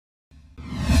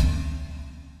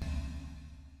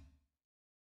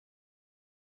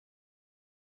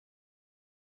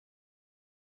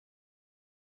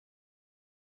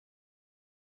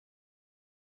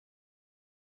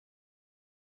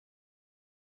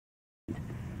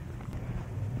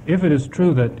If it is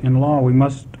true that in law we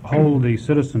must hold the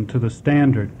citizen to the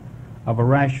standard of a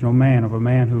rational man, of a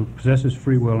man who possesses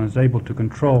free will and is able to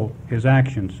control his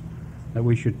actions, that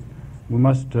we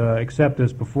must accept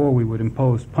this before we would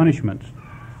impose punishments.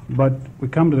 But we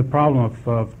come to the problem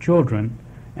of children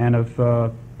and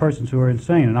of persons who are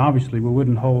insane, and obviously we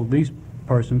wouldn't hold these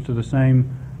persons to the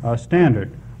same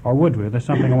standard, or would we? That's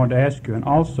something I wanted to ask you. And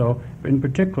also, in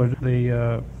particular,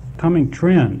 the coming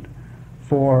trend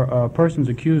for persons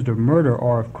accused of murder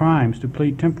or of crimes to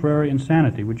plead temporary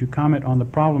insanity. Would you comment on the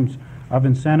problems of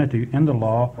insanity in the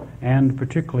law, and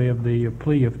particularly of the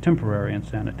plea of temporary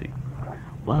insanity?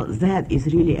 Well, that is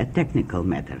really a technical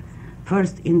matter.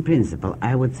 First, in principle,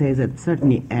 I would say that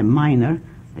certainly a minor,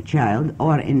 a child,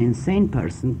 or an insane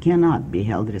person cannot be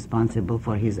held responsible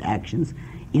for his actions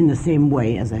in the same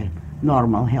way as a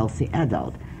normal, healthy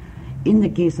adult. In the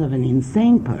case of an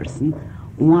insane person,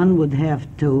 one would have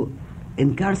to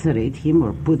incarcerate him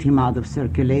or put him out of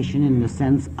circulation in the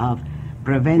sense of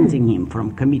preventing him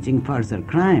from committing further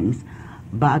crimes,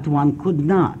 but one could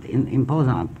not impose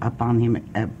upon him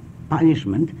a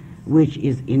punishment which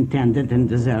is intended and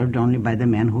deserved only by the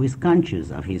man who is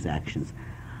conscious of his actions.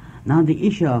 Now, the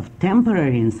issue of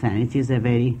temporary insanity is a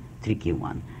very tricky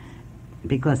one,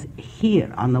 because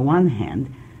here, on the one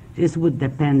hand, this would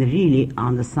depend really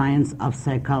on the science of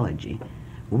psychology,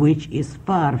 which is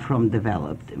far from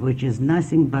developed, which is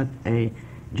nothing but a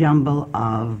jumble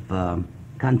of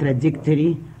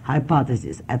contradictory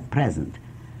hypotheses at present.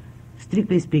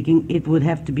 Strictly speaking, it would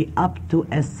have to be up to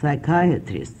a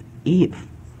psychiatrist, if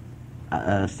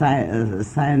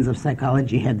science of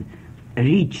psychology had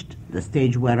reached the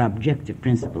stage where objective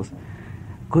principles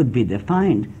could be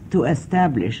defined, to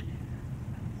establish,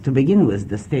 to begin with,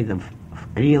 the state of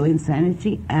real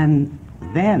insanity, and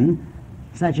then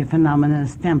such a phenomenon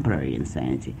as temporary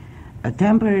insanity. A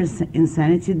temporary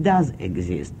insanity does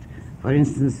exist. For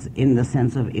instance, in the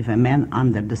sense of if a man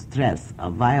under the stress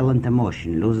of violent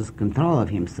emotion loses control of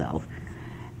himself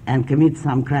and commits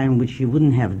some crime which he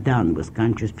wouldn't have done with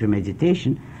conscious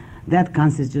premeditation, that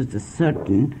constitutes a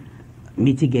certain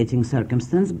mitigating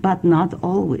circumstance, but not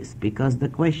always, because the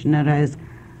question arises,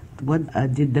 what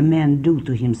did the man do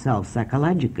to himself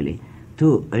psychologically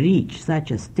to reach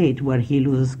such a state where he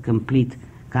loses complete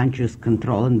conscious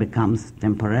control and becomes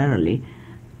temporarily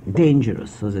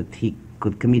dangerous, so that he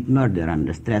could commit murder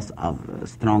under stress of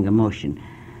strong emotion.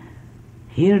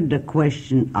 Here the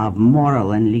question of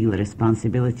moral and legal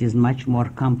responsibility is much more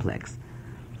complex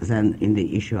than in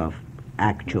the issue of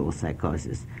actual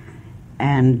psychosis.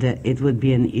 And it would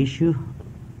be an issue,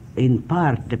 in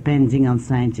part, depending on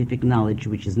scientific knowledge,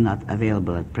 which is not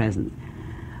available at present.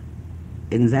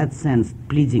 In that sense,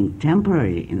 pleading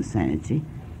temporary insanity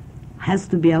has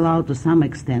to be allowed to some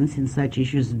extent, since such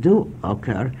issues do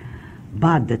occur,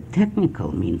 but the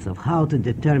technical means of how to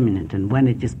determine it and when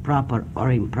it is proper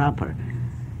or improper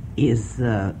is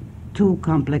too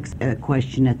complex a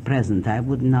question at present. I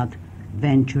would not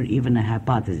venture even a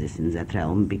hypothesis in that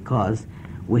realm, because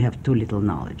we have too little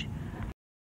knowledge.